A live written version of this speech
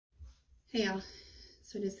Hey y'all,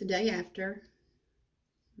 so it is the day after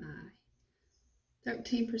my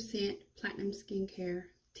 13% Platinum Skincare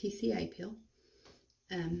TCA Peel.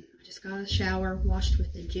 I just got a shower, washed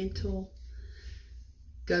with a gentle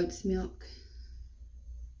goat's milk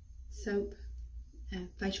soap,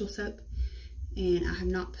 facial soap, and I have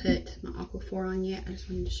not put my Aquaphor on yet. I just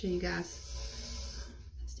wanted to show you guys,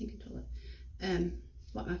 stinking toilet,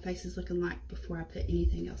 what my face is looking like before I put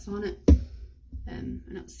anything else on it.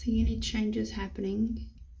 I don't see any changes happening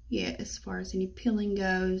yet as far as any peeling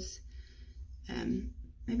goes.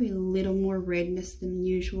 Maybe a little more redness than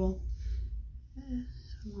usual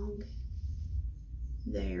along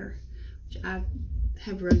there, which I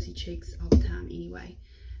have rosy cheeks all the time anyway.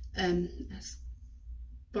 As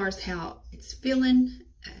far as how it's feeling,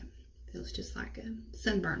 feels just like a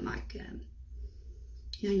sunburn, like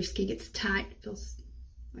you know, your skin gets tight. It feels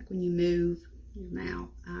like when you move your mouth,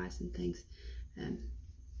 eyes, and things.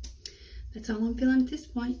 That's all I'm feeling at this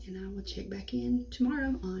point, and I will check back in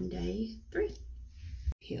tomorrow on day 3.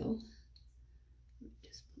 Peel.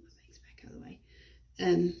 Just put my things back out of the way.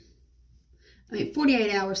 I mean,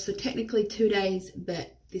 48 hours, so technically 2 days,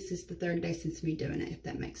 but this is the 3rd day since me doing it, if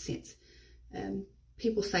that makes sense.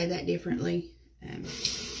 People say that differently.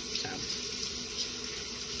 So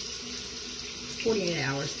 48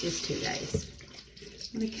 hours, just 2 days.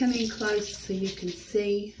 I'm going to come in close so you can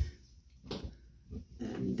see.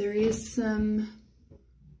 There is some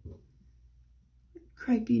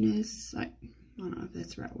crepiness, like, I don't know if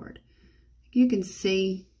that's the right word. You can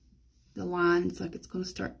see the lines, like it's going to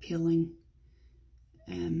start peeling.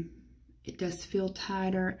 It does feel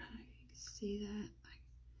tighter. You can see that.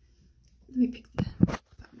 Let me pick the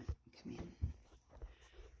phone up and come in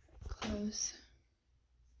close.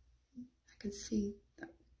 I can see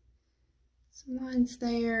some lines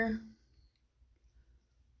there.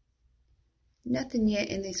 Nothing yet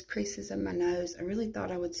in these creases of my nose. I really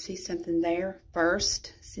thought I would see something there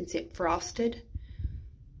first since it frosted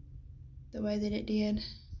the way that it did.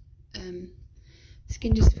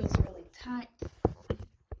 Skin just feels really tight.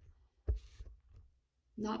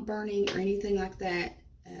 Not burning or anything like that.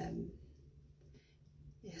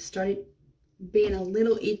 It started being a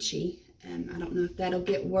little itchy. I don't know if that'll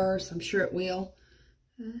get worse. I'm sure it will.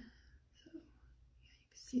 So, yeah, you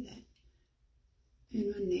can see that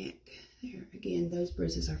in my neck. There, again, those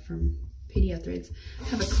bruises are from PDO threads. I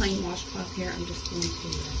have a clean washcloth here. I'm just going to,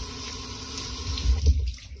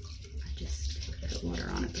 I just put water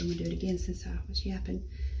on it, but I'm going to do it again since I was yapping.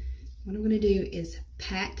 What I'm going to do is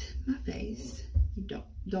pat my face. You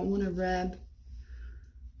don't want to rub,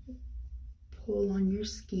 pull on your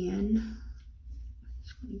skin. I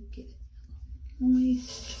just want to get it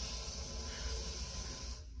moist.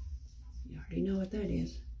 You already know what that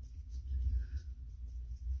is.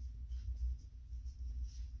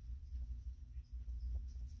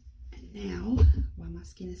 Now, while my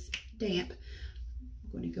skin is damp,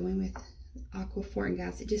 I'm going to go in with Aquaphor, and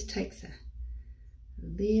guys, it just takes a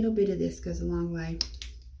little bit of this, goes a long way.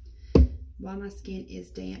 While my skin is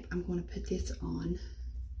damp, I'm going to put this on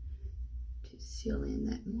to seal in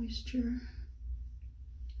that moisture.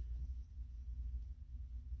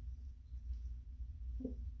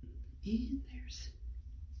 And there's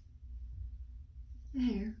the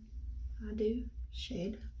hair. I do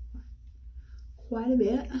shed quite a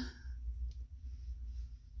bit.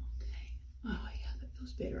 Oh yeah, that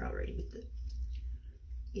feels better already with the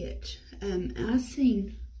itch. I've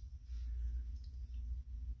seen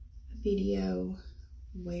a video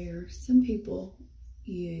where some people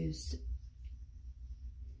use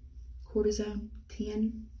cortisone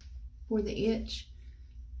 10 for the itch.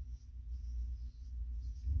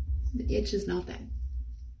 The itch is not that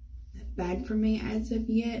bad for me as of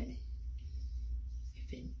yet.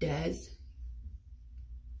 If it does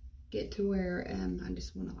get to where I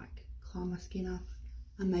just want to like claw my skin off,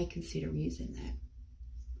 I may consider using that.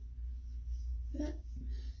 But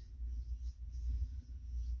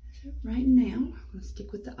so right now, I'm going to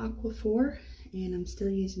stick with the Aquaphor, and I'm still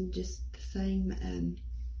using just the same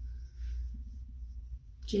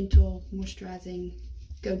gentle moisturizing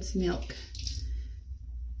goat's milk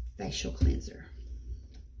facial cleanser.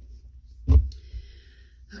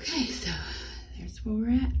 Okay, so there's where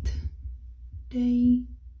we're at. Day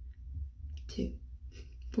 2.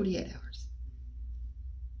 48 hours.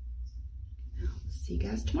 I'll see you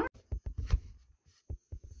guys tomorrow.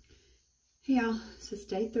 Hey y'all, so it's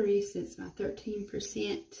day 3 since my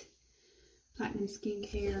 13% Platinum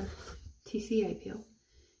Skincare TCA Peel,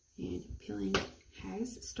 and peeling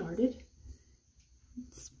has started.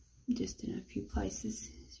 It's just in a few places,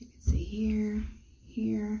 as you can see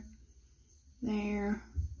here, there.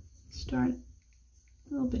 Start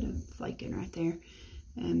a little bit of flaking right there.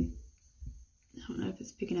 I don't know if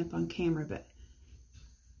it's picking up on camera, but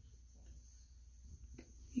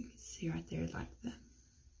you can see right there, like it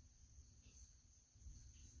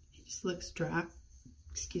just looks dry.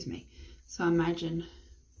 Excuse me. So I imagine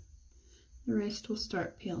the rest will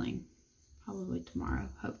start peeling probably tomorrow,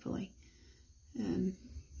 hopefully.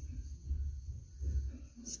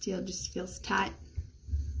 Still just feels tight,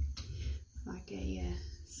 like a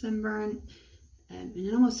sunburn, and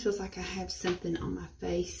it almost feels like I have something on my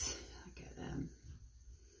face. Like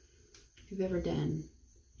if you've ever done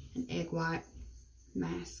an egg white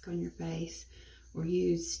mask on your face, or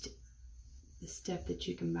used the stuff that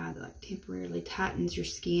you can buy that like temporarily tightens your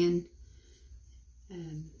skin,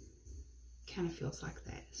 kind of feels like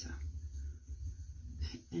that. So,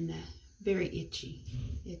 and very itchy.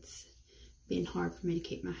 It's been hard for me to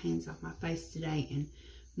keep my hands off my face today, and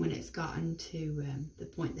when it's gotten to the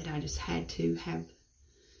point that I just had to have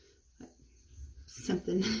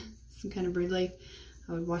something, some kind of relief,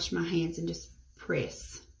 I would wash my hands and just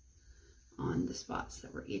press on the spots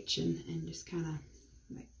that were itching and just kind of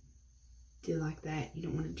like do like that. You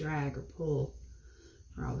don't want to drag or pull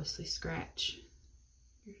or obviously scratch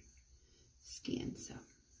your skin. So,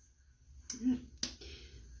 all right.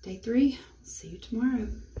 Day 3, I'll see you tomorrow.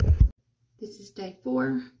 This is day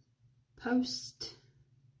 4, post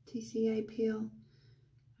TCA Peel.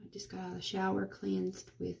 I just got out of the shower, cleansed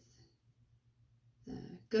with the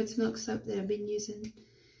goat's milk soap that I've been using.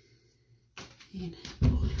 And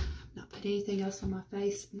I've not put anything else on my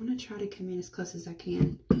face. I'm going to try to come in as close as I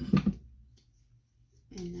can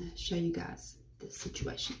and show you guys the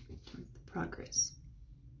situation, the progress,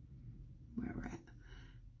 where we're at.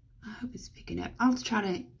 I hope it's picking up. I'll try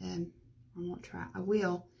to, I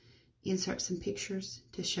will insert some pictures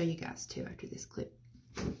to show you guys too after this clip.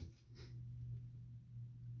 I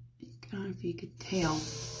don't know if you could tell,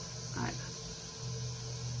 like,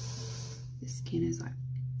 the skin is like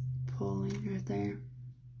pulling right there.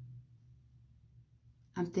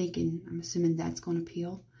 I'm assuming that's going to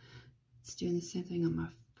peel. It's doing the same thing on my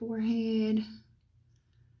forehead,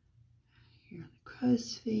 here on the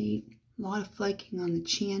crow's feet. A lot of flaking on the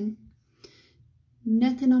chin.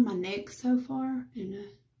 Nothing on my neck so far. And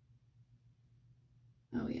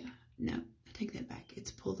oh yeah, no, I take that back.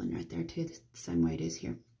 It's pulling right there too, the same way it is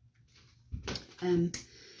here.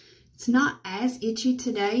 It's not as itchy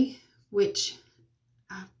today, which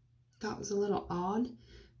I thought was a little odd,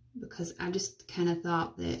 because I just kind of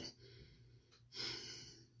thought that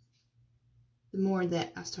the more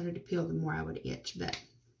that I started to peel, the more I would itch. But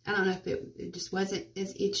I don't know if it just wasn't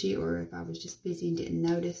as itchy, or if I was just busy and didn't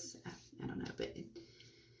notice. I don't know, but it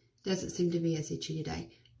doesn't seem to be as itchy today.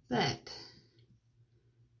 But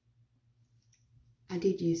I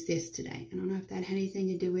did use this today. I don't know if that had anything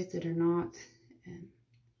to do with it or not.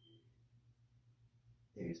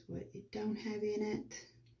 There's what it don't have in it.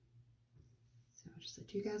 So I'll just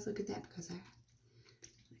let you guys look at that, because I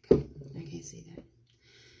can't see that.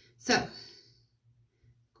 So,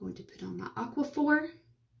 going to put on my Aquaphor,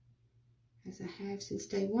 as I have since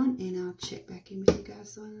day 1, and I'll check back in with you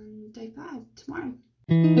guys on day 5 tomorrow.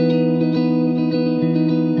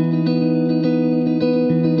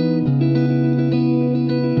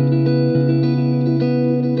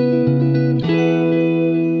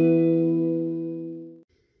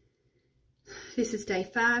 This is day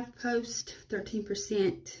 5 post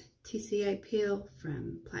 13% TCA Peel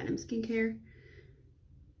from Platinum Skincare.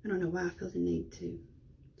 I don't know why I feel the need to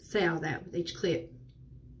say all that with each clip,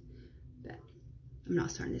 but I'm not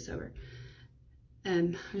starting this over.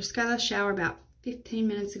 I just got out of the shower about 15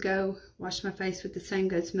 minutes ago, washed my face with the same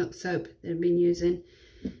goat's milk soap that I've been using,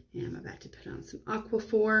 and I'm about to put on some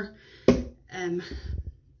Aquaphor. I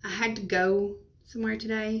had to go somewhere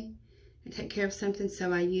today and take care of something,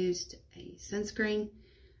 so I used a sunscreen.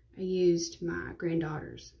 I used my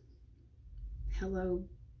granddaughter's Hello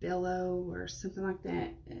Bello or something like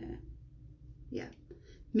that. Yeah,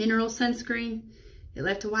 mineral sunscreen. It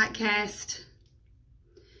left a white cast,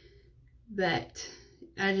 but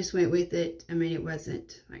I just went with it. I mean, it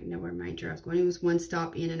wasn't like nowhere major I was going. It was one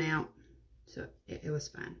stop in and out, so it was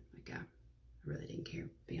fine. Like I really didn't care, to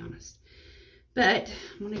be honest. But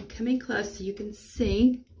I'm going to come in close so you can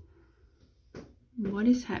see what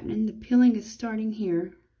is happening. The peeling is starting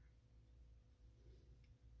here,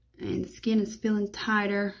 and the skin is feeling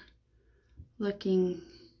tighter, looking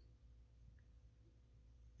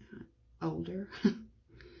older,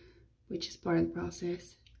 which is part of the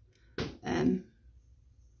process.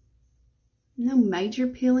 No major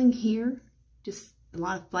peeling here, just a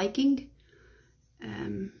lot of flaking.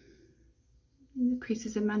 The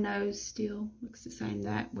creases in my nose still looks the same.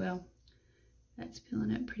 That, well, That's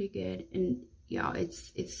peeling up pretty good. And y'all,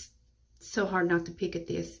 it's so hard not to pick at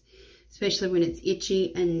this, especially when it's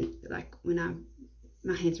itchy and like when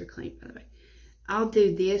my hands are clean, by the way. I'll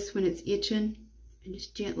do this when it's itching and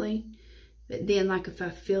just gently, but then like if I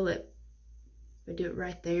feel it, I do it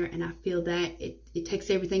right there and I feel that, it takes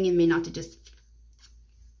everything in me not to just,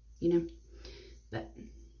 you know, but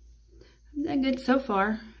I'm done good so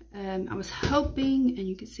far. I was hoping, and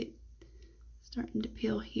you can see it starting to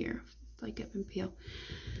peel here, flake up and peel.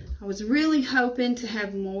 I was really hoping to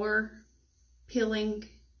have more peeling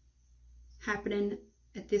happening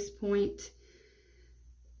at this point,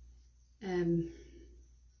 because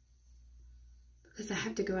I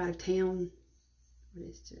have to go out of town. What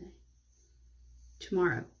is today?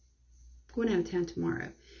 Tomorrow. I'm going out of town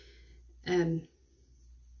tomorrow.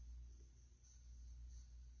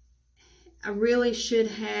 I really should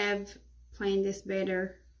have planned this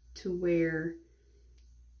better to where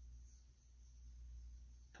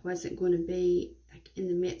I wasn't going to be like in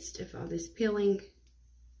the midst of all this peeling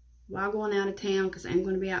while going out of town, because I'm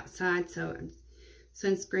going to be outside. So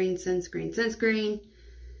sunscreen, sunscreen, sunscreen,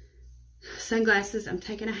 sunglasses. I'm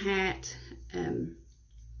taking a hat. And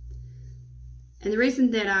the reason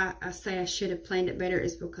that I say I should have planned it better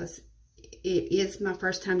is because it is my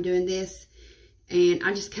first time doing this. And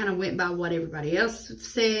I just kind of went by what everybody else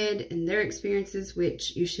said and their experiences,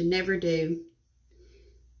 which you should never do,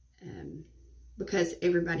 because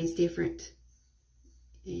everybody's different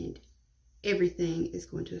and everything is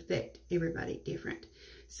going to affect everybody different.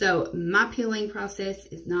 So my peeling process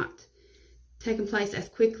is not taking place as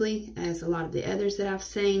quickly as a lot of the others that I've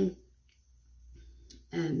seen.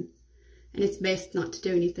 And it's best not to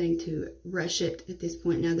do anything to rush it at this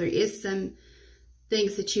point. Now, there is some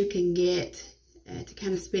things that you can get to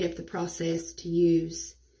kind of speed up the process to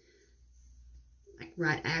use like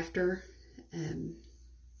right after.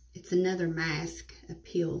 It's another mask, a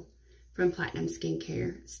peel from Platinum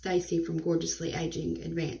Skincare. Stacy from Gorgeously Aging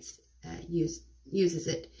Advanced uses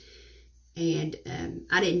it. And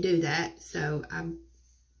I didn't do that. So I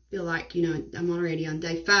feel like, you know, I'm already on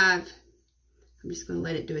day 5. I'm just going to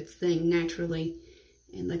let it do its thing naturally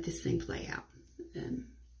and let this thing play out.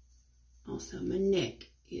 Also, my neck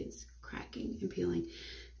is cracking and peeling.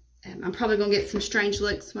 I'm probably going to get some strange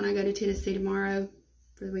looks when I go to Tennessee tomorrow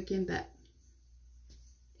for the weekend, but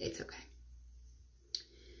it's okay.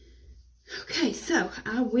 Okay, so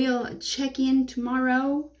I will check in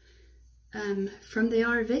tomorrow from the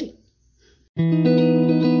RV.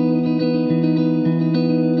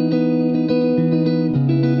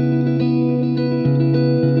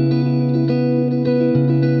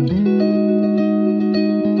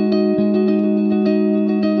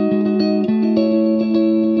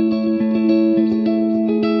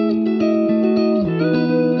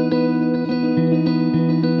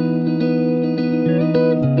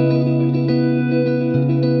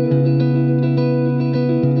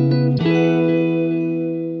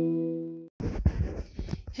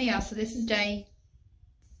 Hey y'all, so this is day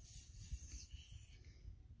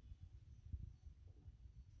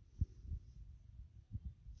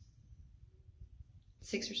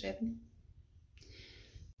 6 or 7.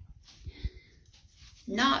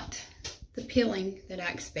 Not the peeling that I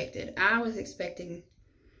expected. I was expecting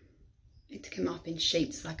it to come off in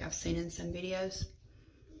sheets like I've seen in some videos.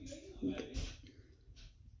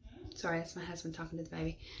 Sorry, that's my husband talking to the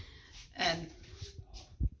baby.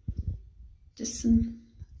 Just some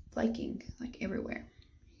flaking like everywhere.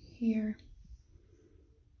 Here.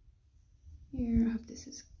 I hope this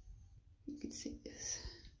is, you can see this.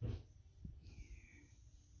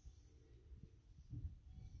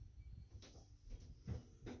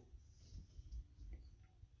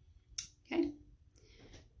 Okay.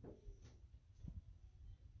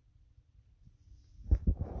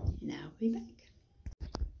 Now I'll be back.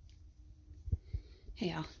 Hey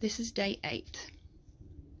y'all, this is day 8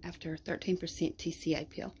 after 13% TCA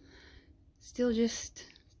Peel. Still just,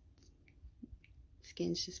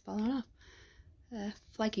 skin's just falling off,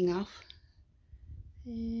 flaking off.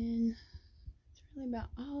 And it's really about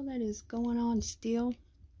all that is going on still.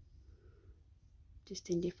 Just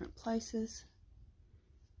in different places.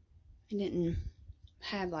 I didn't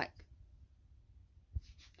have like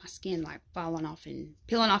my skin like falling off and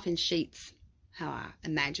peeling off in sheets how I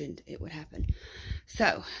imagined it would happen.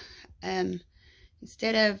 So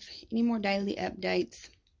instead of any more daily updates,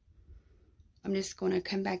 I'm just going to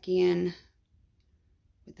come back in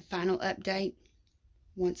with the final update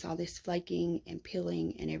once all this flaking and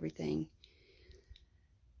peeling and everything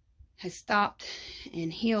has stopped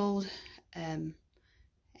and healed, and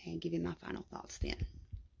give you my final thoughts then.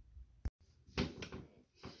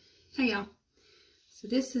 Hey y'all, so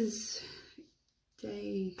this is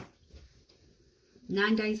 9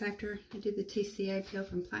 days after I did the TCA Peel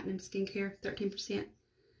from Platinum Skincare, 13%.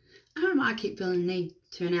 I don't know why I keep feeling the need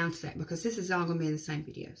to announce that, because this is all going to be in the same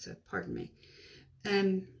video, so pardon me.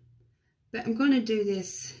 But I'm going to do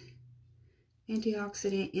this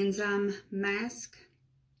antioxidant enzyme mask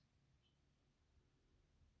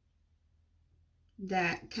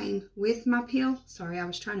that came with my peel. Sorry, I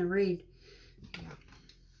was trying to read. Yeah.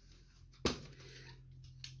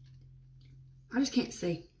 I just can't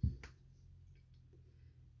see.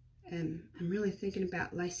 I'm really thinking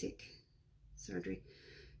about LASIK surgery.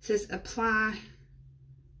 It says apply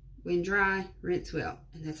when dry, rinse well,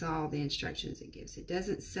 and that's all the instructions it gives. It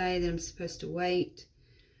doesn't say that I'm supposed to wait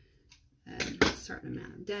a certain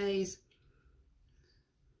amount of days.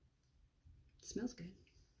 It smells good.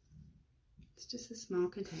 It's just a small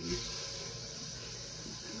container.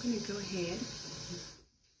 I'm going to go ahead.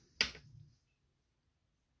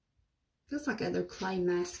 Feels like other clay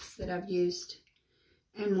masks that I've used,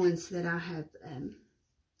 and ones that I have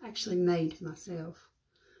actually made myself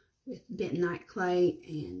with bentonite clay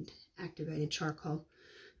and activated charcoal.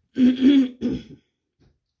 So,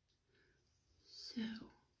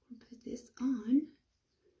 we'll put this on.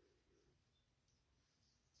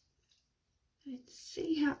 Let's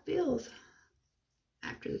see how it feels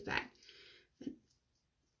after the fact.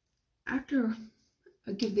 After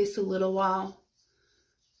I give this a little while,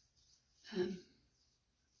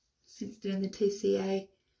 since doing the TCA,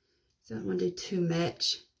 so I don't want to do too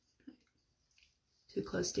much, too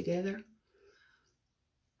close together.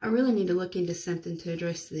 I really need to look into something to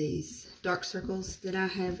address these dark circles that I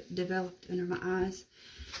have developed under my eyes.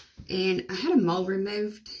 And I had a mole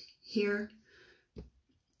removed here.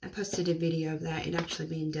 I posted a video of that, it actually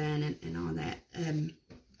being done and all that.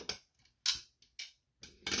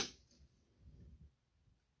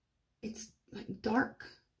 It's like dark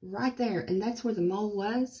right there, and that's where the mole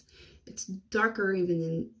was. It's darker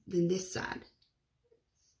even than this side.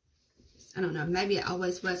 I don't know, maybe it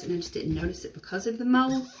always was and I just didn't notice it because of the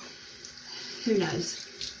mole. Who knows?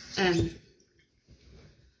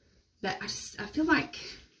 But I feel like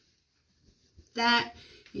that,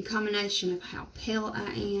 in combination of how pale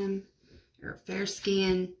I am, or fair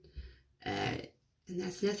skin, and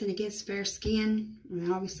that's nothing against fair skin, I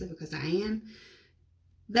mean, obviously, because I am,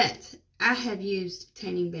 but I have used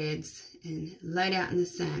tanning beds and laid out in the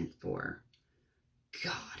sun for,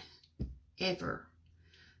 God, ever,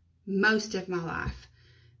 most of my life.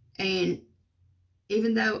 And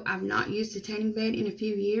even though I've not used a tanning bed in a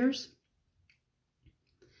few years,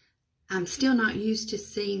 I'm still not used to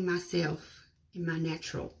seeing myself in my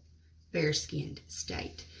natural fair-skinned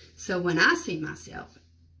state. So when I see myself,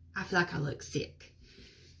 I feel like I look sick.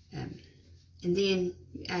 And then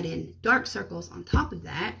you add in dark circles on top of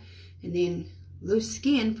that, and then loose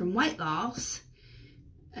skin from weight loss.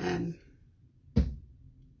 And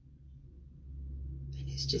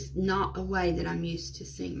it's just not a way that I'm used to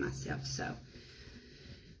seeing myself. So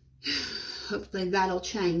hopefully that'll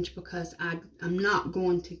change, because I'm not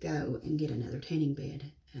going to go and get another tanning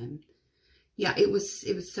bed. Yeah, it was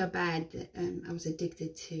so bad that I was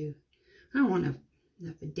addicted to, I don't want to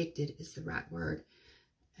know if addicted is the right word.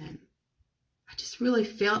 I just really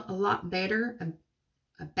felt a lot better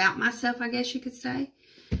about myself, I guess you could say.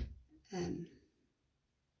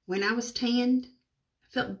 When I was tanned,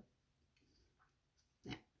 I felt,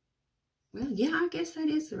 well, yeah, I guess that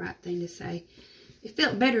is the right thing to say. It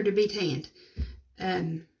felt better to be tanned.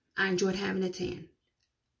 I enjoyed having a tan.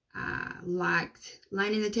 I liked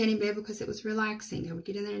laying in the tanning bed because it was relaxing. I would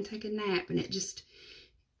get in there and take a nap, and it just,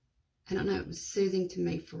 I don't know, it was soothing to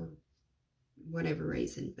me for whatever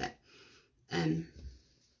reason. But I'm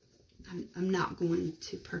not going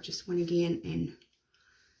to purchase one again, and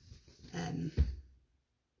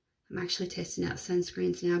I'm actually testing out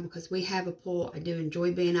sunscreens now because we have a pool. I do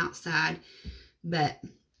enjoy being outside, but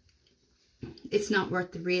it's not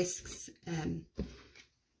worth the risks.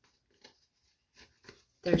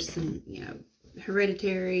 There's some,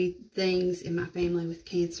 hereditary things in my family with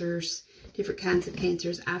cancers, different kinds of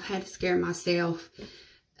cancers. I've had to scare myself,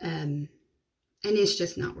 and it's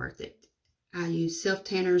just not worth it. I use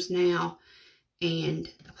self-tanners now and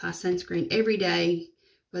apply sunscreen every day,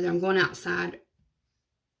 whether I'm going outside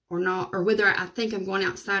or not, or whether I think I'm going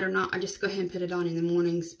outside or not. I just go ahead and put it on in the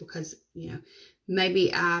mornings because,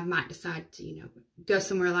 maybe I might decide to, go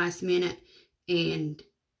somewhere last minute and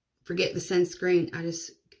forget the sunscreen. I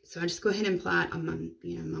just go ahead and apply it on my,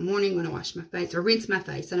 my morning when I wash my face, or rinse my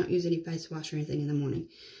face. I don't use any face wash or anything in the morning,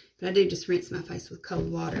 but I do just rinse my face with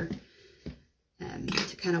cold water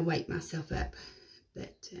to kind of wake myself up.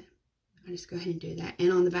 But I just go ahead and do that.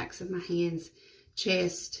 And on the backs of my hands,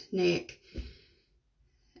 chest, neck,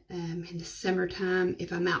 In the summertime,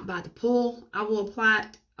 if I'm out by the pool, I will apply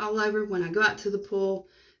it all over when I go out to the pool,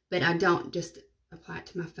 but I don't just apply it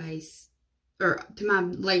to my face or to my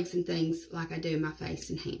legs and things like I do my face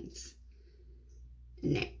and hands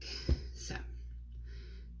and neck. So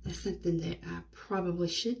that's something that I probably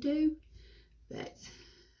should do, but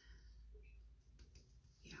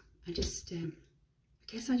yeah, I guess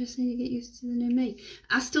I just need to get used to the new me.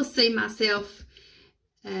 I still see myself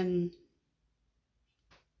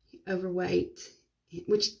overweight,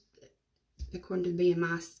 which according to the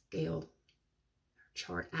BMI scale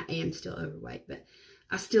chart, I am still overweight, but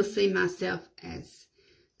I still see myself as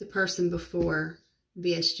the person before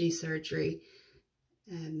VSG surgery.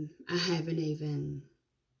 I haven't even,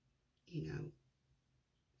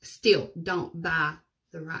 still don't buy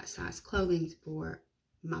the right size clothing for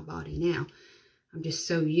my body now. I'm just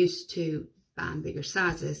so used to buying bigger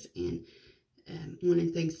sizes and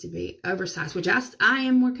wanting things to be oversized, which I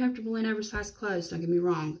am more comfortable in oversized clothes, don't get me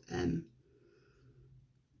wrong. I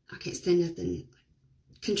can't stand nothing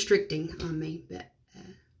constricting on me, but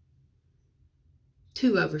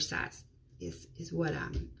too oversized is what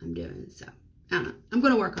I'm doing. So I don't know. I'm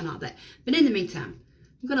going to work on all that. But in the meantime,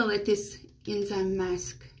 I'm going to let this enzyme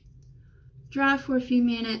mask dry for a few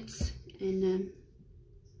minutes and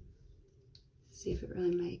see if it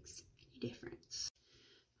really makes any difference.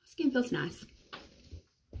 Skin feels nice.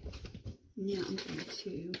 Now I'm going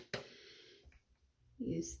to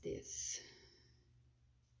use this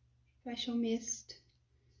facial mist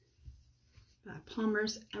by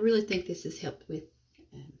Palmer's. I really think this has helped with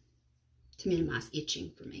to minimize itching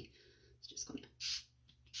for me. It's just going to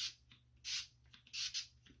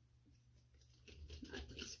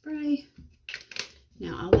lightly spray.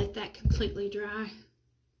 Now I'll let that completely dry,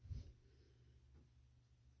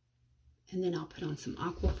 and then I'll put on some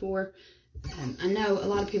Aquaphor. I know a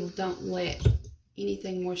lot of people don't let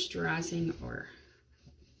anything moisturizing, or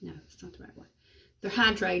no, it's not the right word. Their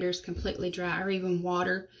hydrators completely dry, or even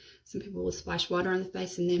water. Some people will splash water on the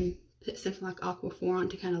face and then put something like Aquaphor on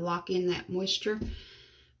to kind of lock in that moisture.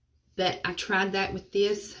 But I tried that with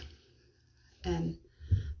this the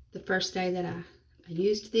first day that I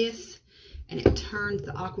used this, and it turned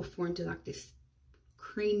the Aquaphor into like this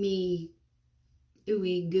creamy,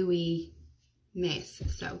 ooey gooey mess.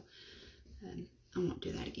 So I won't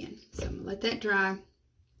do that again. So I'm gonna let that dry,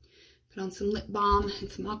 put on some lip balm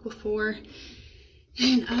and some Aquaphor,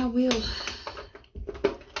 and I will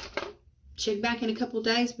check back in a couple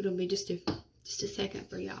days, but it'll be just a second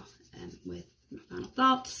for y'all with my final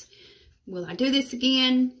thoughts. Will I do this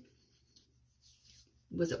again?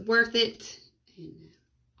 Was it worth it? And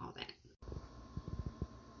all that.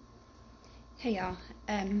 Hey y'all,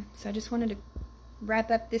 so I just wanted to wrap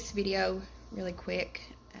up this video really quick.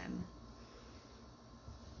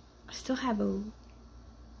 I still have a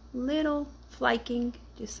little flaking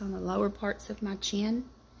just on the lower parts of my chin.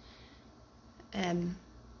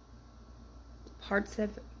 Parts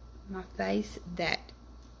of my face that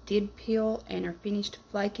did peel and are finished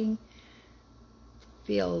flaking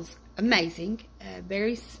feels amazing.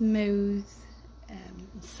 Very smooth,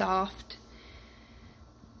 soft.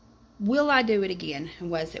 Will I do it again, and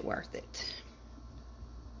was it worth it?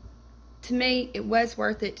 To me, it was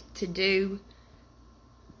worth it to do,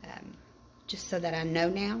 just so that I know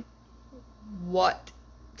now what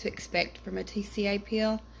to expect from a TCA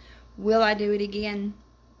peel. Will I do it again?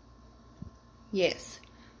 Yes,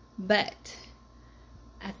 but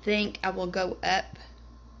I think I will go up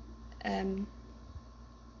from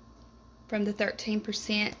the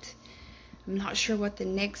 13%. I'm not sure what the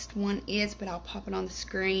next one is, but I'll pop it on the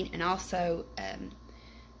screen, and also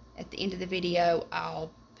at the end of the video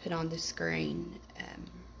I'll put on the screen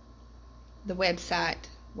the website,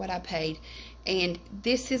 what I paid. And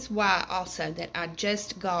this is why also that I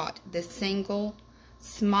just got the single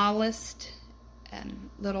smallest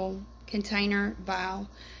little container vial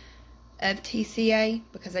of TCA,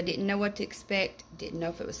 because I didn't know what to expect, didn't know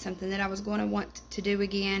if it was something that I was going to want to do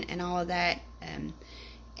again and all of that.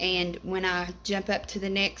 And when I jump up to the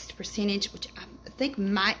next percentage, which I think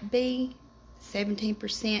might be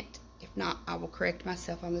 17%, if not, I will correct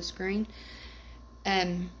myself on the screen.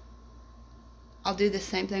 I'll do the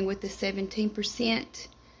same thing with the 17%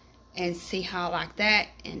 and see how I like that,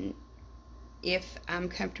 and if I'm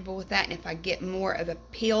comfortable with that, and if I get more of a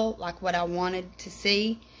peel like what I wanted to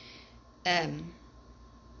see. I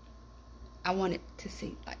wanted to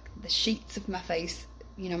see like the sheets of my face,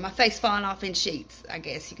 you know, my face falling off in sheets, I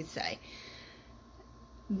guess you could say.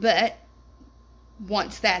 But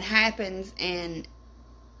once that happens and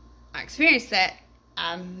I experience that,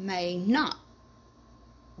 I may not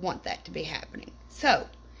want that to be happening. So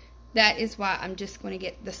that is why I'm just going to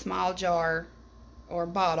get the small jar or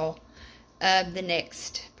bottle of the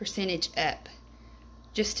next percentage up,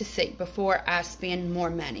 just to see before I spend more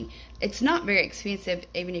money. It's not very expensive,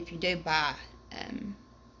 even if you do buy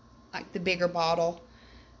like the bigger bottle,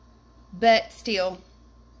 but still,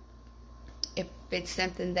 if it's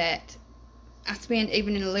something that I spend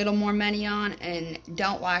even a little more money on and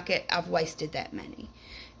don't like it, I've wasted that money,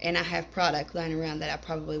 and I have product laying around that I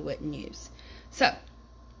probably wouldn't use. So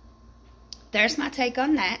there's my take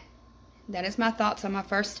on that. That is my thoughts on my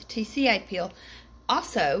first TCA peel.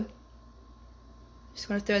 Also, just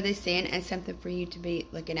going to throw this in and something for you to be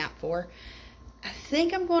looking out for. I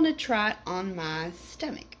think I'm going to try it on my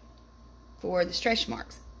stomach for the stretch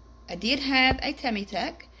marks. I did have a tummy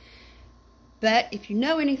tuck, but if you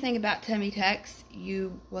know anything about tummy tucks,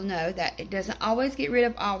 you will know that it doesn't always get rid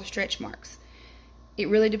of all the stretch marks. It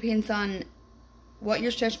really depends on what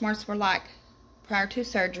your stretch marks were like prior to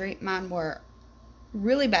surgery. Mine were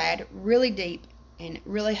really bad, really deep, and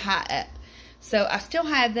really high up. So I still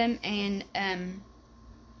have them, and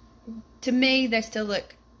to me, they still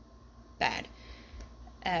look bad.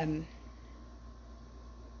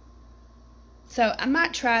 So I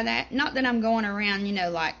might try that. Not that I'm going around, you know,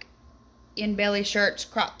 like in belly shirts,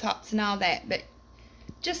 crop tops, and all that, but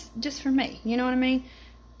just for me, you know what I mean?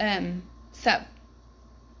 So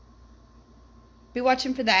be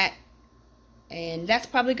watching for that, and that's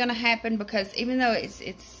probably going to happen because even though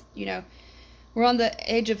it's you know, we're on the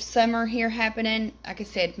edge of summer here happening. Like I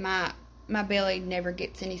said, my belly never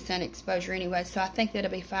gets any sun exposure anyway, so I think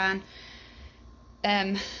that'll be fine.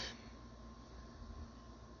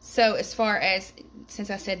 So as far as, since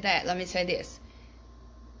I said that, let me say this.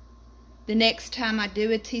 The next time I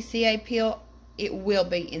do a TCA peel, it will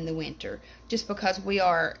be in the winter. Just because we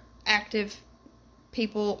are active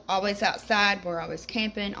people, always outside. We're always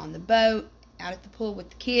camping, on the boat, out at the pool with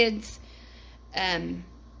the kids.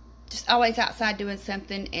 Just always outside doing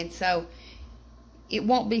something. And so it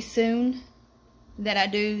won't be soon that I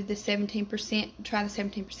do the 17%, try the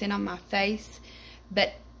 17% on my face.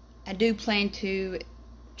 But I do plan to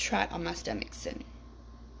try it on my stomach soon.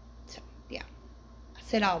 So, yeah. I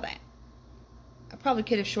said all that. I probably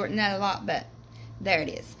could have shortened that a lot, but there it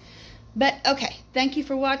is. But, okay. Thank you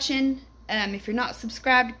for watching. If you're not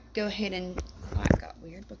subscribed, go ahead and... Oh, it got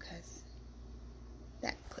weird because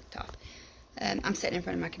that clicked off. I'm sitting in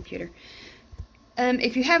front of my computer.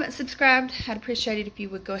 If you haven't subscribed, I'd appreciate it if you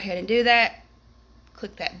would go ahead and do that.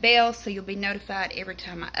 Click that bell so you'll be notified every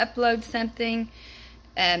time I upload something.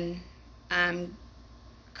 I'm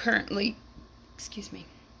currently,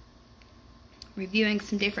 reviewing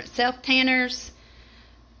some different self-tanners.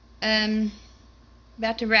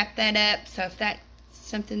 About to wrap that up, so if that's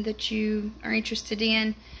something that you are interested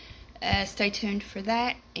in, stay tuned for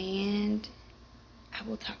that, and I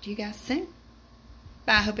will talk to you guys soon.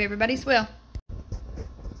 Bye. I hope everybody's well.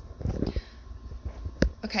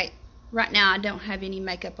 Okay, right now I don't have any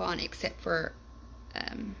makeup on except for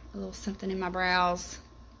a little something in my brows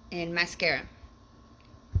and mascara.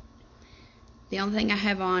 The only thing I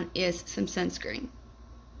have on is some sunscreen.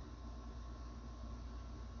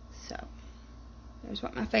 So, there's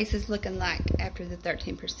what my face is looking like after the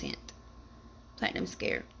 13%. Platinum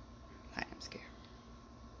Skincare.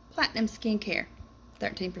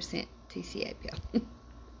 13% TCA Peel.